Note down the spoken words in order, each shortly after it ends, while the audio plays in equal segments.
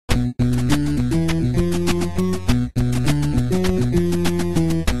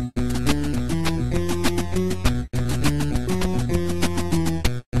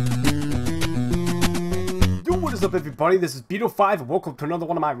everybody, this is Beetle5 and welcome to another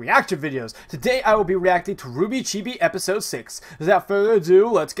one of my reaction videos. Today I will be reacting to RWBY Chibi episode 6. Without further ado,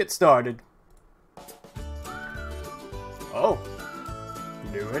 let's get started. Oh,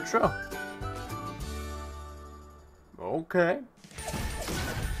 new intro. Okay.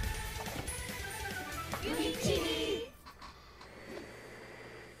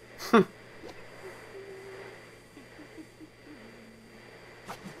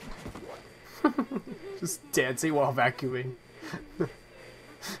 Just dancing while vacuuming.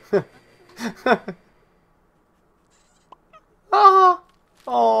 Ah!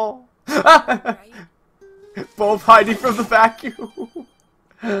 Oh! Both hiding from the vacuum.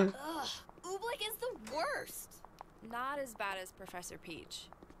 Ugh, Oobleck is the worst. Not as bad as Professor Peach.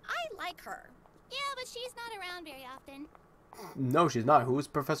 I like her. Yeah, but she's not around very often. No, she's not. Who is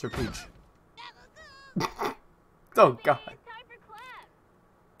Professor Peach? Oh God. Time for class.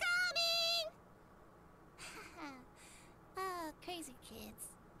 Coming! Oh, crazy kids.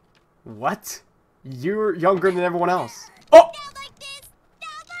 What? You're younger than everyone else. Oh! Not like this!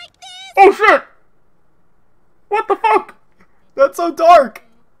 Not like this! Oh shit! What the fuck? That's so dark!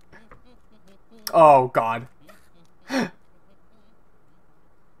 Oh God.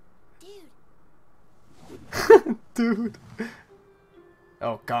 Dude. Dude.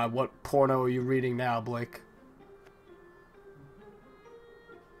 Oh God, what porno are you reading now, Blake?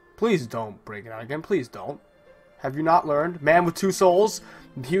 Please don't break it out again. Please don't. Have you not learned? Man with Two Souls.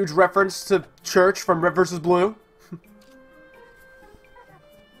 Huge reference to Church from Red vs. Blue.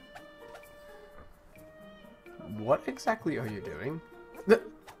 What exactly are you doing?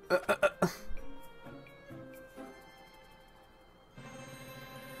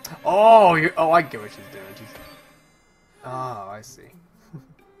 Oh, I get what she's doing. Oh, I see.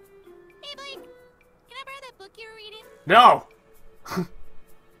 Hey, Blake. Can I borrow that book you were reading? No!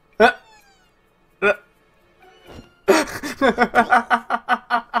 And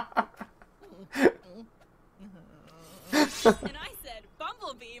I said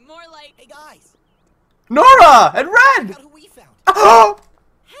Bumblebee, more like... Hey guys! Nora! And Red! Look out who we found! Oh!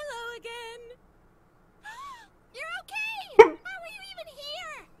 Hello again! You're okay! How are you even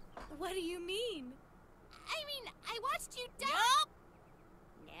here? What do you mean? I mean, I watched you die. Nope.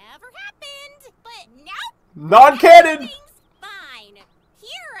 Never happened. But nope. Non-canon! Everything's fine.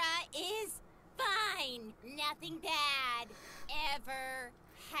 PYRRHA is fine. Nothing bad ever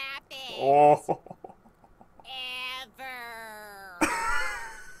happened. Oh. Ever.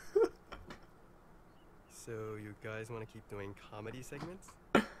 So you guys want to keep doing comedy segments?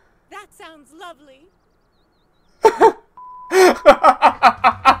 That sounds lovely.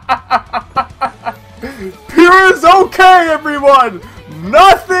 PYRRHA's okay, everyone!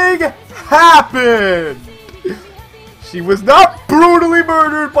 Nothing happened! She was not brutally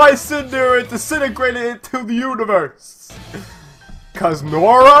murdered by Cinder and disintegrated into the universe. 'Cause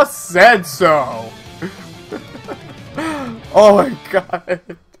Nora said so. Oh my God.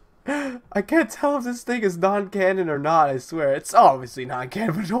 I can't tell if this thing is non-canon or not, I swear. It's obviously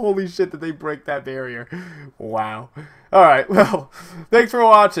non-canon, but holy shit did they break that barrier. Wow. Alright, well, thanks for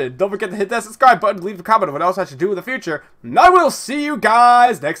watching. Don't forget to hit that subscribe button, leave a comment on what else I should do in the future, and I will see you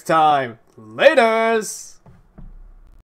guys next time. Laters!